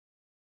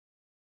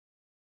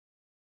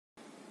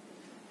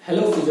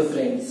Hello physio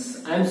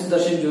friends, I am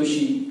Sudarshan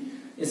Joshi,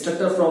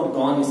 instructor from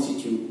BRAWN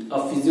Institute,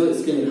 a physio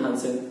skill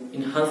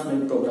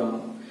enhancement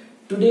program.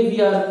 Today we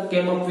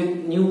came up with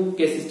new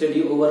case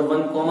study over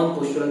one common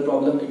postural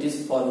problem, it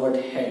is forward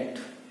head.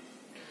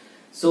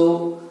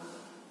 So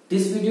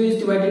this video is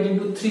divided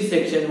into three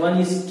sections. One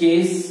is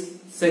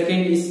case,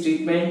 second is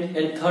treatment,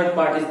 and third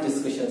part is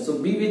discussion.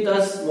 So be with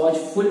us, watch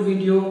full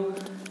video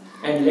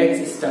and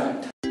let's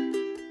start.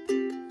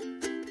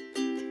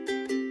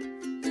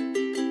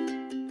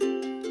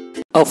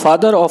 A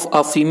father of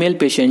a female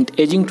patient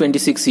aging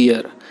 26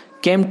 years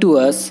came to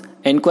us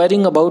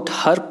inquiring about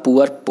her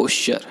poor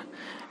posture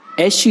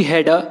as she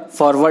had a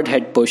forward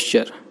head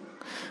posture.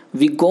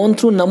 We gone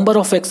through number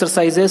of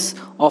exercises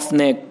of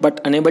neck but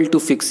unable to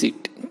fix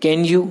it.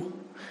 Can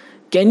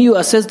you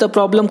assess the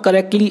problem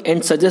correctly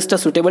and suggest a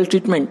suitable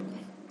treatment?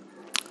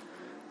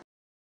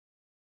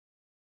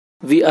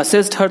 We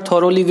assessed her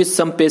thoroughly with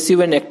some passive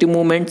and active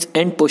movements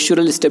and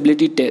postural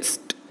stability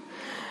test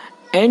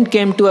and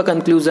came to a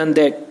conclusion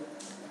that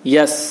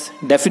yes,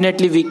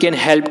 definitely we can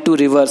help to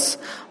reverse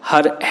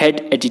her head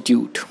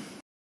attitude.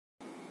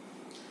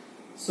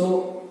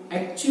 So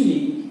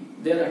actually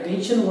their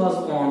attention was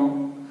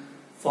on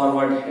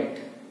forward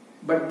head,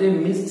 but they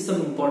missed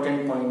some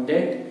important point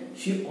that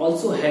she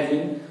also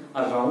having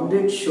a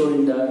rounded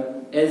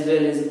shoulder as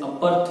well as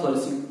upper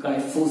thoracic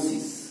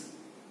kyphosis.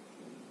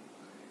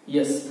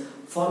 Yes,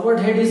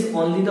 forward head is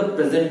only the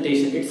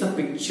presentation, it's a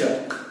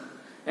picture,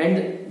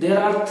 and there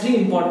are three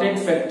important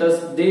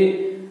factors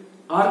they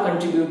are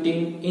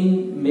contributing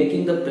in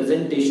making the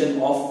presentation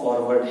of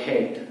forward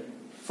head.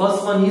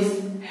 First one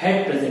is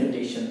head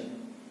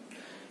presentation.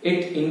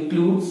 It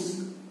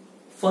includes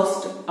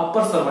first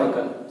upper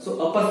cervical. So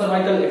upper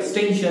cervical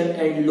extension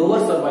and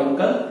lower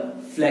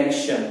cervical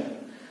flexion.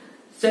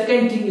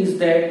 Second thing is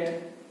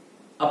that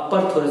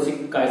upper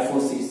thoracic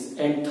kyphosis,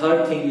 and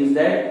third thing is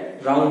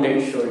that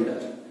rounded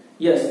shoulder.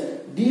 Yes,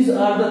 these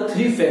are the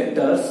three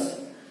factors,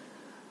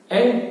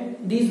 and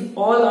these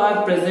all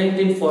are present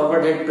in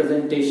forward head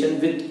presentation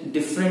with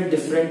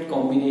different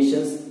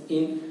combinations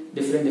in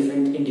different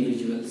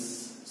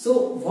individuals.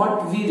 So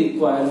what we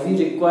require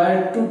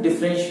to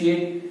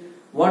differentiate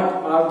what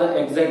are the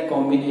exact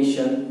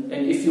combination,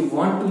 and if you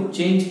want to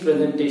change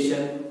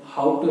presentation,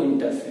 how to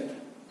interfere.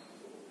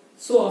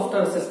 So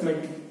after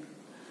assessment,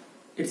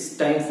 it's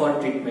time for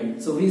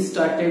treatment. So we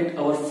started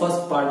our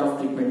first part of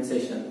treatment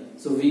session.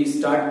 So we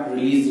start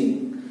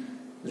releasing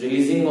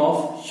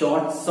of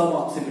short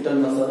suboccipital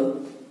muscle.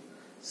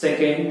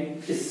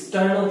 Second,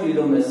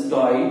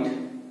 sternocleidomastoid.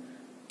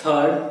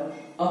 Third,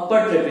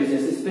 upper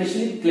trapezius,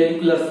 especially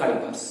clavicular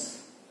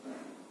fibers.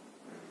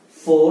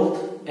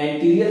 Fourth,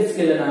 anterior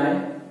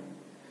scalenii.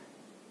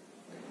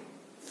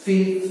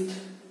 Fifth,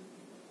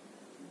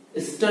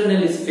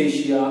 sternalis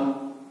fascia.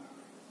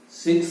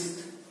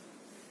 Sixth,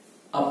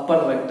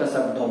 upper rectus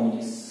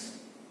abdominis.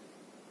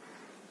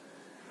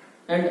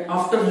 And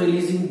after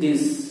releasing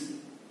this,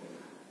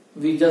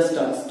 we just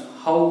asked,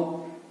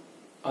 how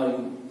are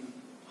you?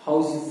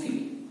 How's you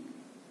feel?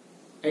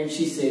 And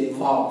she said,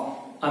 wow,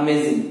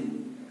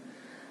 amazing.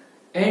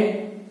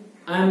 And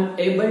I'm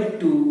able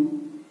to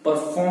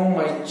perform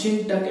my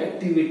chin tuck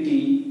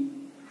activity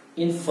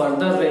in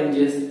further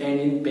ranges and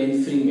in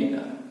pain-free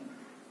manner,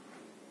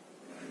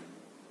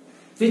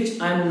 which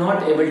I'm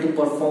not able to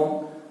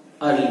perform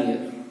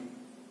earlier.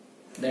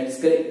 That's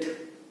great.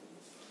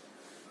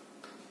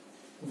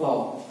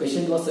 Wow,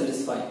 patient was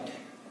satisfied.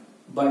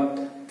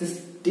 But this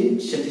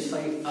didn't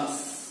satisfy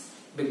us,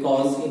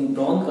 because in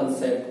BRAWN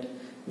concept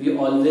we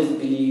always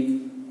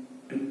believe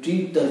to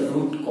treat the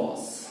root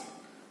cause.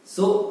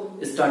 So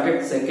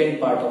started second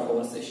part of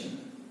our session.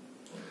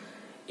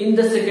 In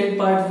the second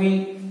part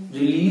we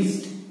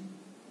released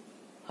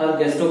her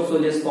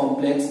gastrocsoleus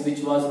complex, which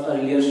was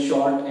earlier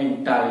short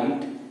and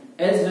tight,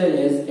 as well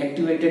as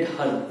activated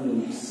her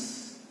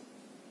glutes,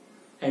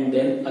 and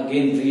then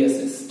again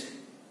reassessed.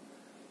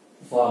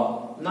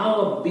 Wow, now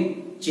a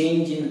big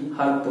change in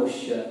her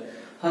posture.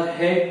 Her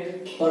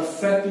head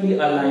perfectly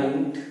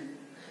aligned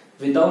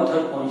without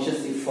her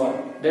conscious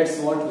effort. That's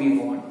what we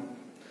want.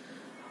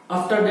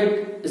 After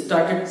that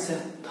started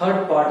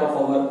third part of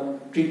our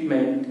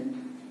treatment,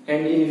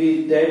 and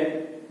with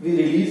that we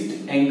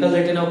released ankle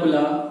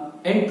retinocula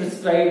and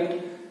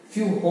prescribed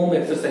few home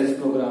exercise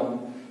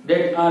programs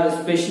that are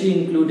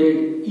especially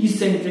included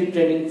eccentric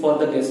training for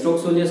the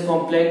gastrocsoleus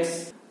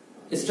complex,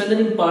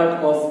 strengthening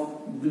part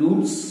of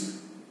glutes,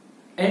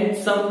 and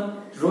some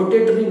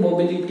rotatory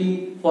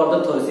mobility for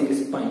the thoracic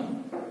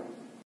spine.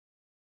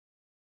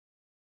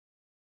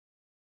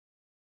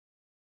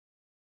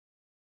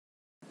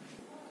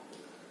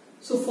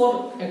 So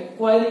for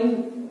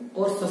acquiring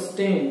or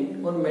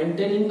sustaining or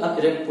maintaining a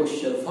correct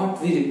posture,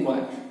 what we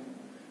require?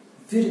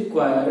 We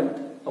required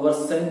our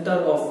center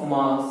of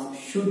mass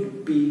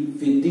should be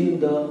within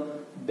the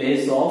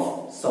base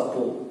of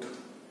support,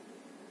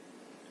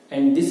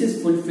 and this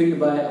is fulfilled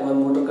by our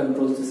motor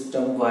control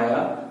system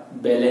via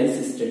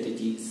balance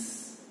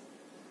strategies.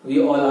 We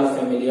all are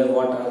familiar.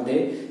 What are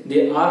they?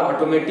 They are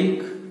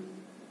automatic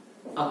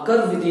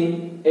occur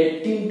within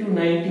 18 to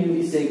 90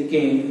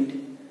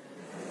 milliseconds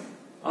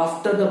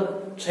after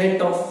the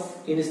threat of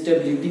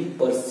instability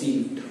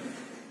perceived.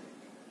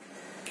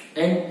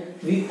 And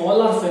we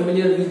all are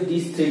familiar with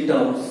these three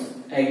terms: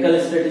 ankle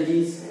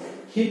strategies,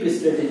 hip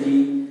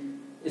strategy,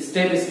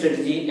 step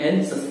strategy,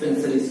 and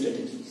suspensory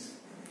strategies.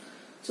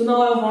 So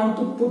now I want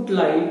to put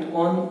light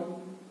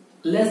on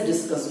less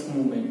discussed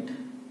movement.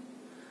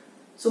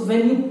 So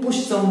when you push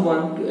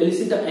someone to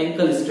elicit the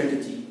ankle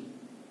strategy,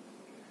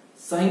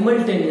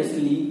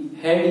 simultaneously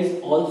head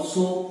is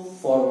also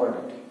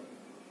forwarded.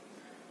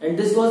 And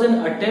this was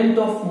an attempt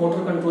of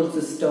motor control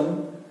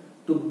system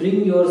to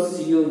bring your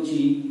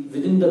COG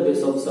within the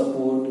base of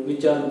support,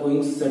 which are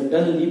going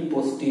suddenly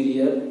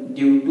posterior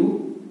due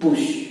to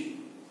push.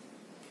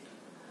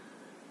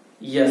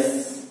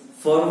 Yes,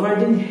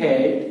 forwarding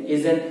head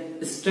is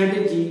a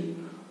strategy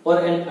or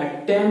an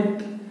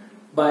attempt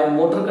by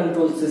motor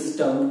control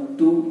system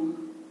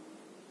to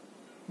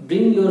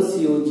bring your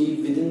COG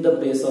within the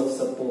base of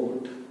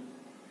support.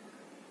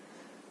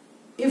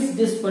 If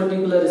this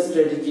particular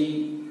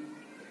strategy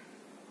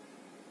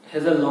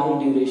has a long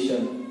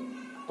duration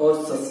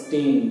or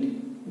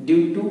sustained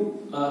due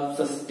to a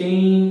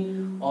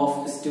sustain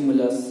of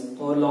stimulus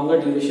or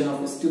longer duration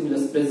of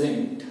stimulus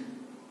present,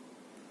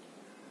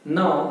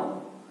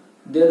 now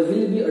there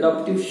will be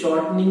adaptive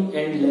shortening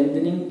and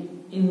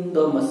lengthening in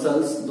the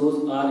muscles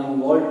those are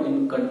involved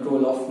in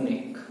control of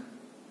neck,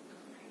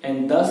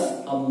 and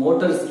thus a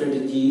motor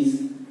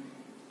strategies,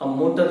 a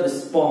motor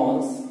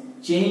response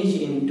change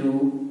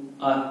into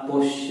a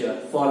posture,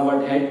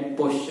 forward head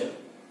posture.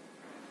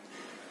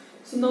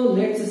 So now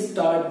let's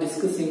start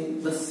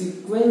discussing the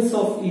sequence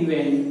of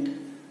events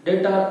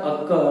that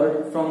are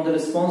occurred from the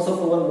response of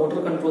our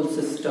motor control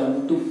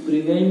system to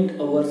prevent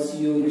our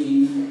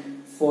COG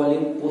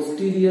falling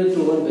posterior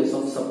to our base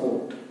of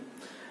support.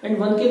 And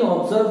one can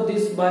observe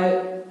this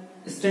by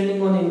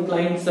standing on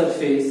inclined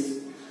surface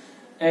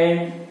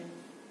and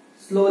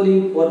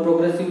slowly or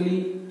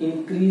progressively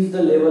increase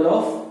the level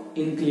of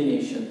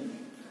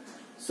inclination.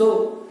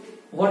 So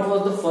what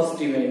was the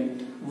first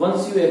event?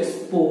 Once you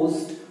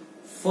exposed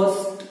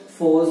first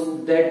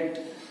force that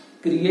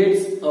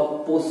creates a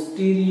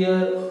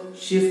posterior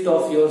shift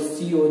of your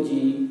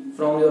COG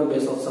from your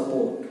base of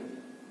support.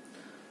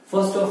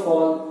 First of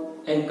all,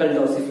 ankle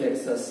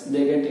dorsiflexus,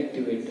 they get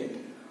activated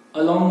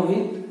along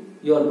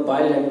with your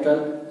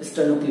bilateral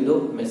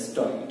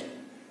sternocleidomastoid.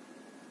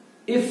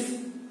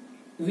 If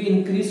we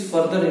increase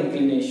further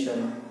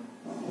inclination,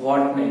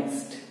 what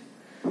next?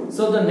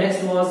 So the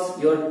next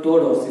was your toe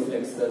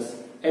dorsiflexus.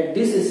 At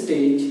this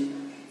stage,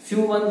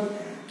 few one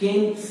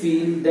can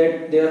feel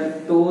that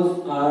their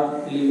toes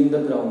are leaving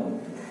the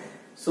ground.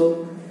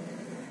 So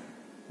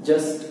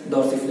just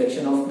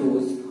dorsiflexion of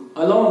toes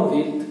along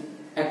with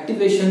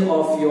activation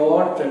of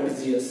your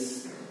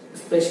trapezius,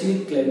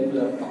 especially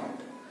clavicular part.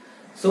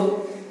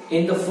 So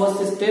in the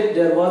first step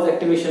there was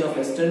activation of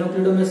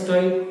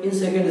sternocleidomastoid, in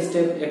second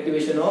step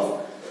activation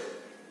of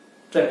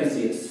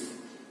trapezius.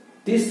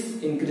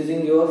 This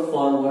increasing your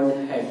forward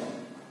head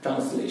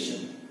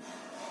translation.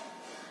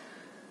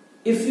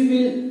 If you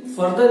will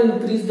further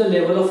increase the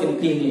level of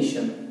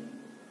inclination,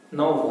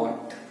 now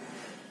what?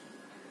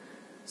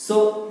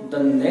 So the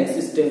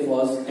next step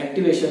was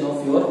activation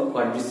of your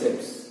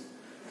quadriceps.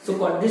 So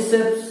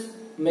quadriceps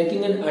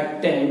making an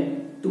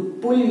attempt to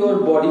pull your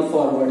body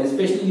forward,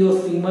 especially your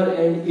femur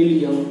and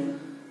ilium,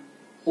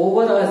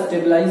 over a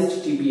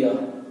stabilized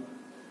tibia,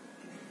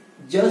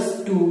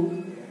 just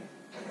to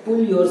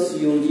pull your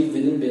COG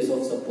within base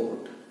of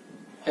support,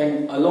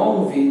 and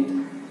along with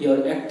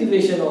your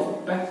activation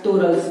of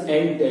pectorals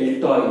and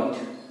deltoid.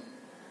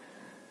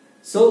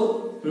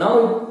 So now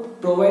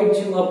it provides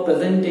you a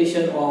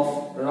presentation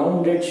of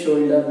rounded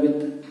shoulder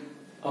with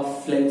a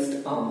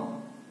flexed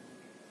arm.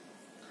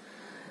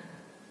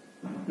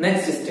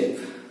 Next step,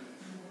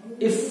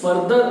 if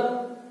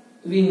further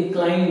we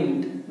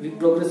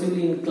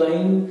progressively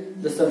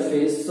incline the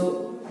surface,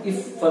 so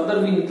if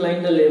further we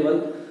incline the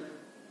level,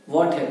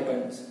 what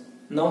happens?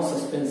 Now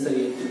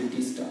suspensory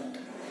activity start.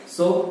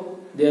 So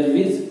there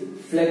is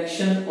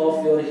flexion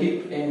of your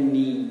hip and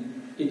knee.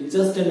 It's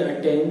just an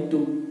attempt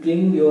to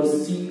bring your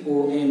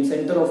COM,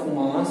 center of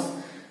mass,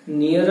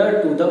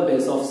 nearer to the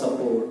base of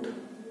support.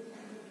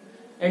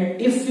 And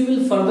if we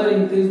will further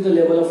increase the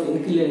level of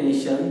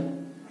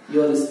inclination,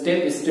 your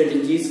step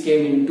strategies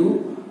came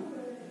into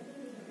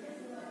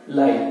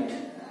light.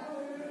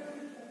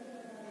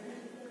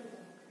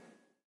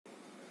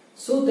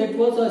 So that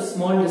was a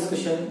small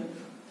discussion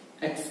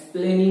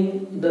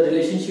explaining the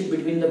relationship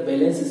between the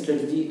balance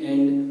strategy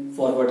and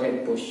forward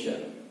head posture.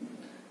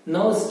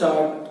 Now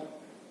start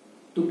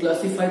to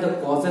classify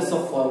the causes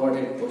of forward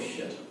head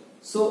posture.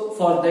 So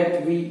for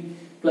that we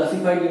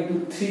classified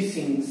into three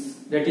things,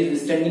 that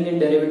is standing and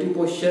derivative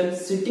posture,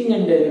 sitting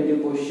and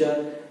derivative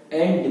posture,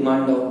 and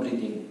demand of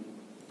breathing.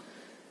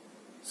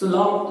 So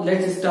now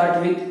let's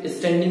start with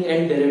standing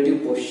and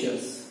derivative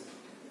postures.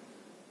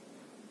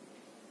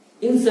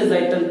 In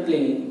sagittal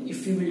plane,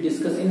 if you will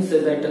discuss in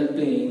sagittal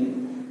plane,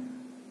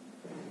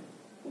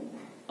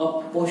 a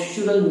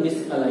postural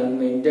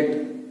misalignment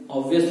that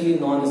obviously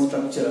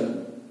non-structural.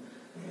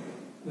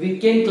 We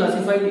can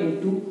classify it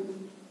into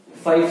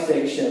 5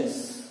 sections: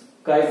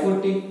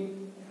 kyphotic,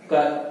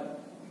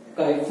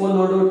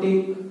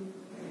 kypholordotic,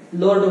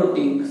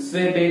 lordotic,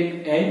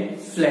 swabic and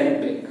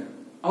flatback.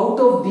 Out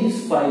of these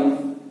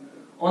 5,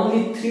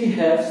 only 3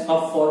 have a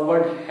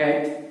forward head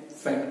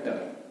factor.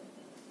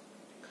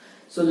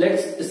 So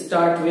let's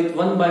start with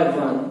one by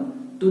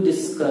one to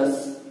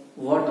discuss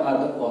what are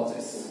the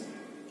causes.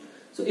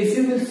 So if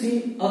you will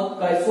see a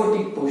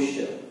kyphotic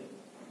posture,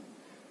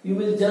 you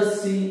will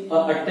just see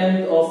an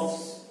attempt of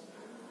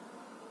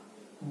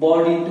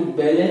body to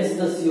balance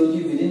the COG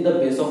within the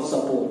base of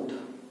support.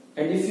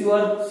 And if you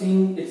are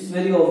seeing, it's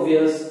very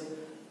obvious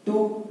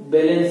to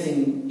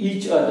balancing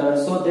each other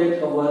so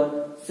that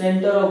our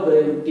center of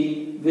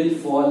gravity will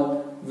fall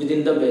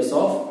within the base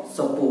of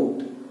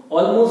support.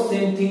 Almost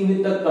same thing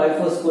with the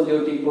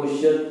kyphoscoliotic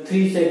posture.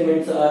 3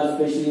 segments are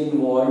especially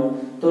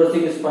involved: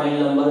 thoracic spine,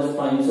 lumbar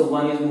spine. So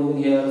one is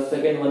moving here,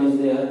 second one is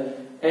there,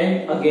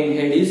 and again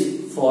head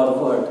is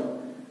forward.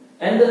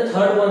 And the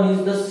third one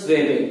is the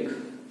swabic.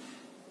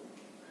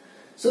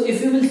 So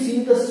if you will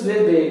see the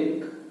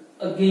swabic,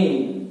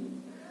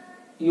 again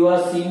you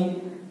are seeing,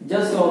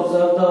 just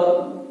observe the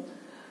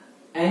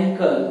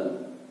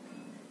ankle.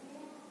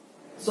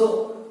 So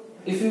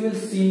if you will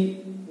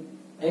see,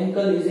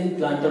 ankle is in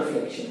plantar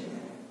flexion.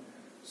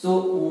 So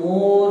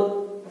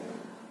more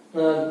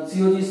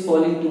COG is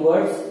falling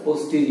towards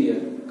posterior,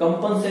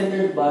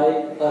 compensated by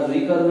a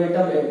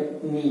recurvatum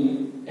at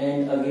knee,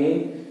 and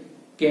again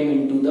came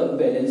into the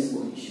balance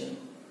position.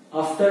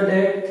 After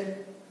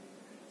that,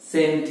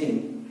 same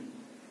thing,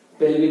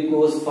 pelvic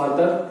goes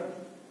further,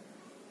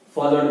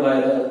 followed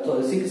by the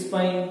thoracic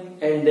spine,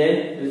 and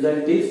then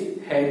result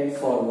is head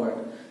forward.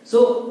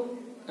 So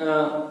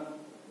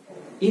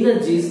in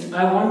a gist,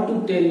 I want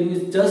to tell you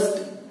is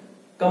just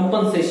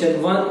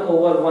compensation 1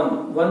 over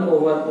 1, 1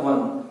 over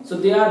 1. So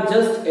they are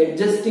just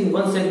adjusting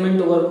one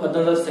segment over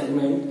another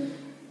segment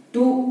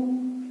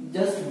to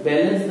just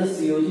balance the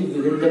COG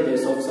within the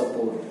base of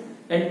support.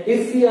 And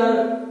if we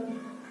are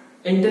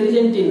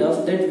intelligent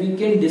enough that we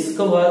can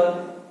discover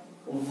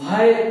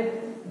why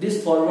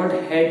this forward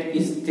head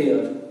is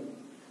there,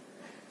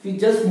 we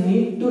just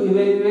need to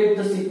evaluate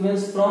the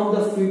sequence from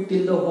the feet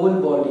till the whole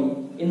body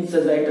in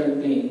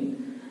sagittal plane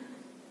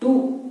to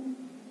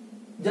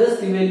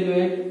just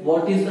evaluate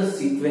what is the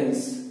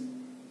sequence,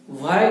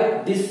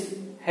 why this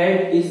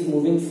head is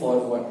moving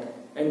forward.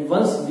 And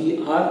once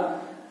we are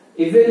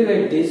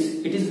evaluate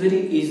this, it is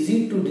very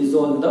easy to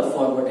dissolve the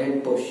forward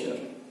head posture.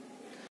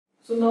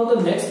 So now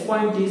the next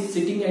point is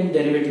sitting and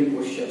derivative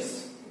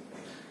postures,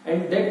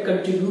 and that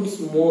contributes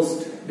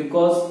most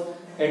because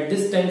at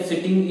this time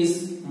sitting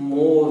is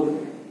more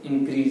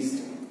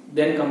increased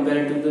than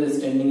comparative to the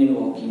standing and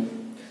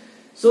walking.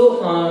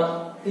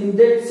 So in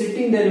that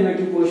sitting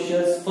derivative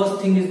postures,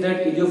 first thing is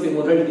that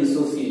iliofemoral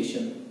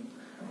dissociation,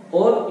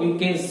 or you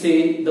can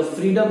say the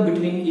freedom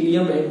between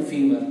ilium and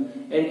femur.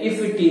 And if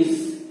it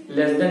is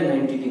less than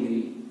 90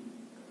 degree,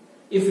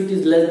 if it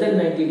is less than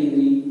 90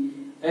 degree,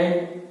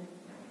 and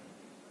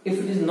if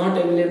it is not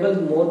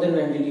available more than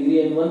 90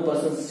 degree and one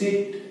person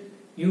sit,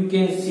 you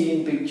can see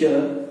in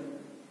picture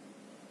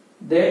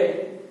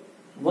that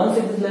once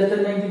it is less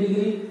than 90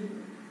 degree,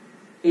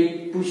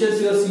 it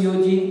pushes your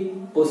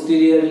COG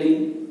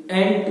posteriorly,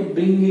 and to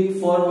bring it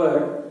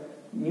forward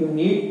you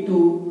need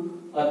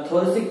to a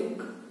thoracic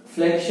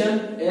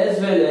flexion as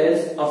well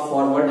as a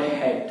forward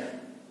head.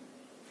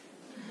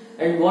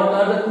 And what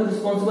are the 2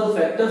 responsible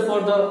factors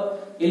for the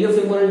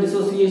iliofemoral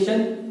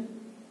dissociation?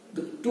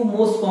 The 2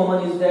 most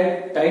common is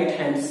that tight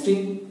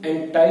hamstring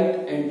and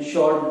tight and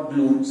short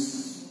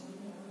glutes.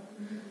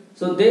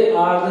 So they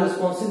are the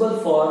responsible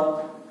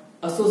for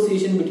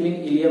association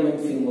between ilium and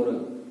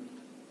femoral.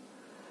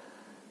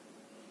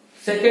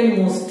 Second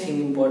most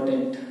thing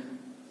important,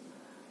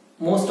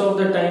 most of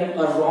the time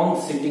a wrong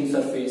sitting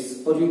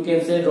surface, or you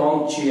can say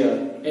wrong chair.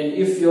 And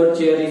if your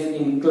chair is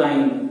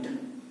inclined,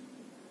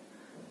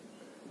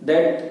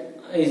 that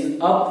is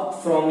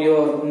up from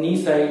your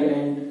knee side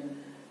and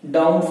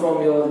down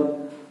from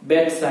your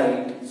back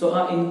side, so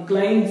an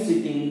inclined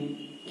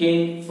sitting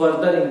can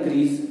further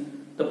increase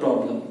the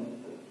problem.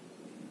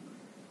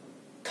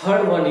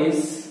 Third one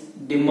is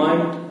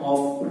demand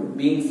of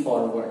being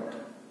forward.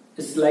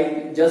 It's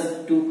like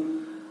just to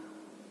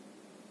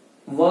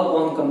work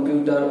on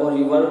computer or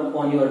you work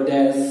on your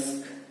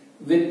desk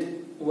with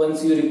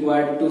once you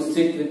require to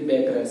sit with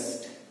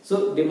backrest.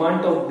 So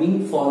demand of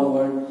being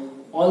forward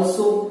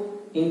also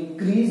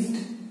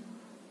increased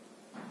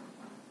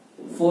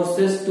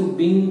forces to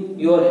bring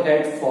your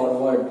head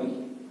forwardly.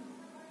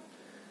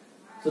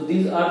 So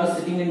these are the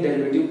sitting and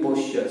derivative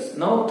postures.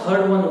 Now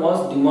third one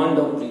was demand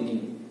of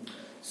breathing.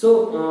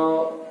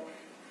 So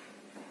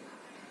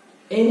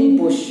any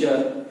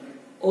posture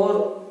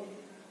or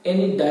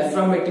any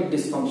diaphragmatic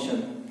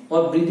dysfunction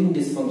or breathing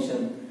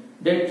dysfunction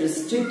that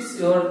restricts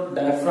your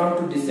diaphragm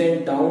to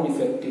descend down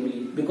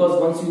effectively,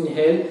 because once you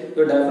inhale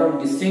your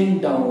diaphragm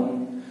descend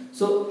down.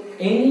 So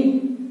any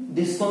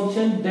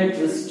dysfunction that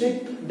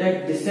restrict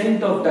that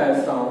descent of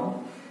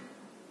diaphragm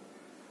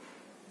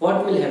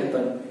what will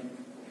happen?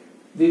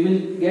 We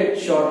will get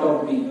short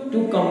of breath.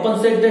 To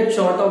compensate that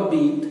short of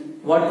breath,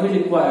 what we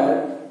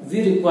require?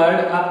 We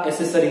required our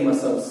accessory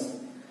muscles.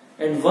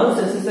 And once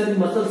accessory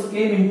muscles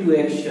came into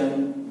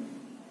action,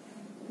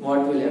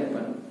 what will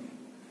happen?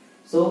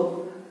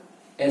 So,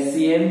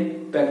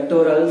 SCM,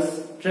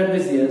 pectorals,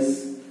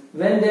 trapezius,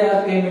 when they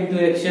came into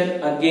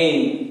action,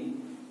 again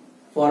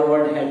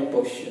forward head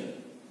posture.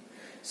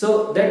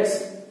 So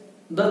that's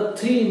the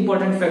three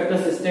important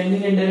factors: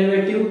 standing and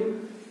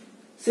derivative,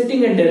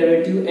 sitting and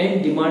derivative,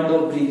 and demand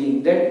of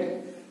breathing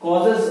that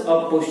causes a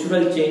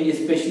postural change,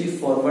 especially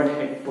forward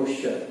head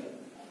posture.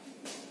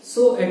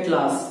 So at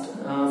last,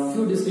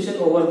 few discussion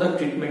over the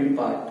treatment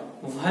part.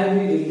 Why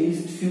we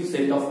released few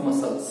set of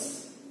muscles.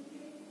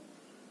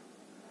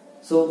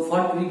 So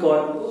what we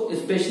got,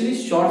 especially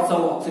short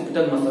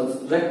suboccipital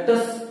muscles,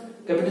 rectus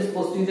capitis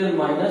posterior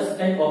minus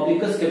and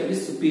obliquus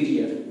capitis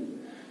superior.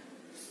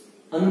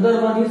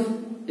 Another one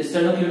is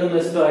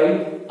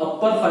sternocleidomastoid,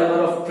 upper fiber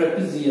of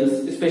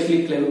trapezius,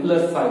 especially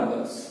clavicular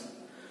fibers,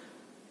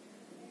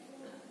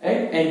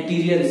 and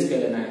anterior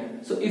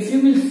scaleni. So if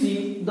you will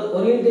see, the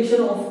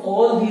orientation of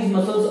all these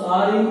muscles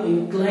are in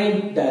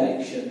inclined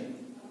direction.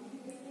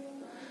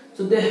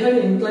 So they have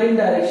inclined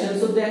direction,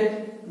 so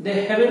that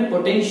they have a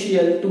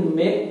potential to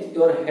make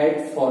your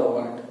head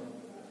forward.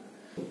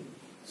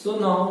 So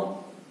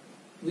now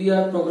we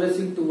are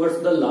progressing towards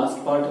the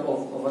last part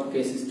of our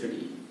case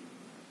study.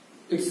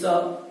 It's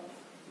a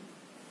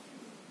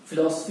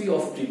philosophy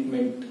of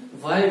treatment,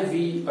 why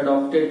we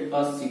adopted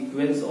a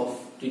sequence of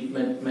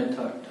treatment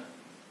method.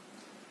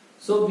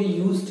 So we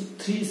used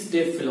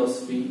 3-step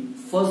philosophy.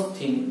 First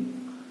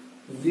thing,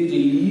 we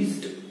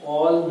released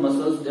all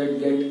muscles that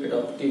get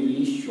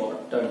adaptively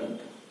shortened,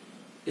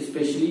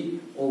 especially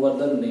over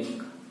the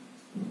neck.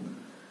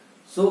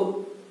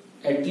 So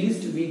at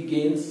least we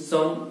gain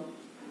some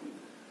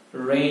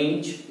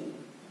range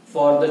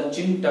for the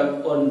chin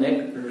tuck or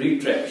neck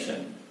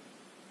retraction.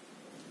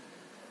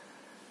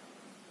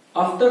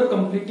 After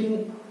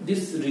completing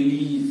this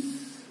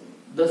release,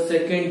 the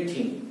second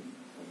thing,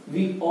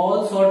 we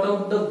all sort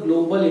out the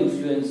global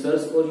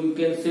influencers, or you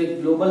can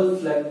say global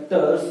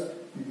factors,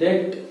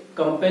 that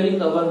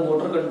compelling our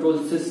motor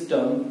control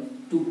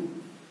system to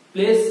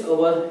place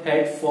our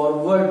head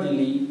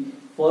forwardly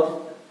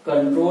for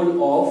control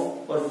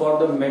of or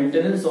for the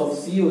maintenance of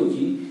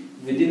COG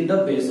within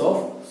the base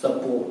of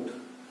support.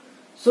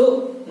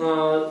 So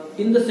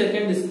in the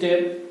second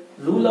step,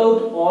 rule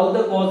out all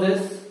the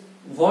causes,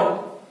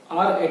 what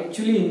are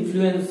actually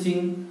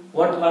influencing,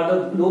 what are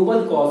the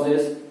global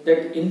causes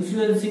that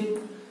influencing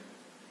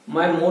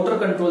my motor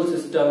control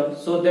system,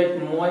 so that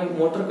my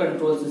motor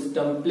control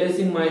system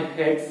placing my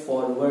head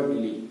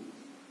forwardly.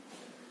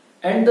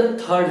 And the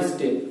third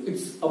step,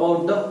 it's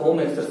about the home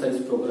exercise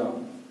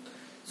program.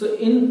 So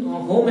in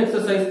home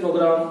exercise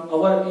program,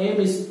 our aim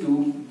is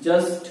to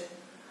just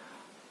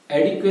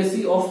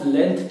adequacy of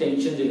length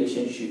tension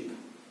relationship.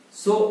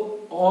 So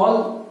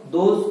all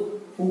those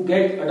who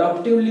get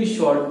adaptively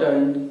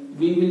shortened,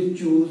 we will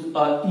choose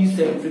a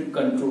eccentric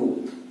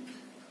control,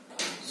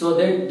 so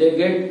that they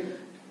get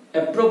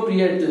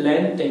appropriate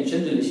length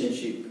tension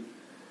relationship.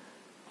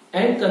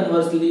 And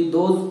conversely,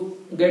 those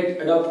get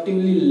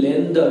adaptively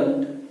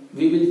lengthened,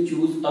 we will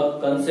choose a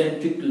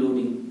concentric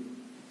loading.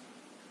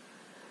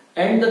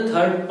 And the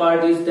third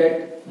part is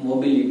that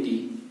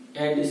mobility,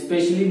 and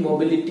especially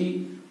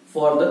mobility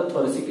for the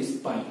thoracic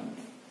spine.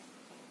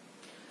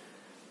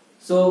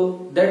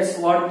 So that's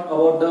what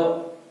about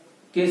the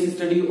case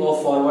study of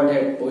forward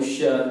head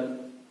posture.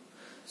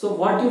 So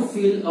what you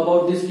feel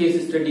about this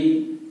case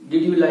study?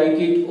 Did you like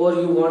it, or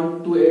you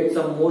want to add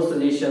some more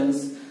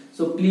suggestions?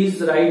 So please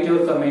write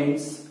your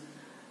comments.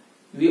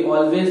 We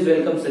always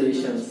welcome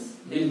suggestions.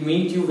 We'll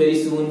meet you very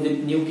soon with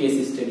new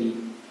case study.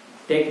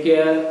 Take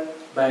care.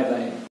 Bye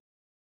bye.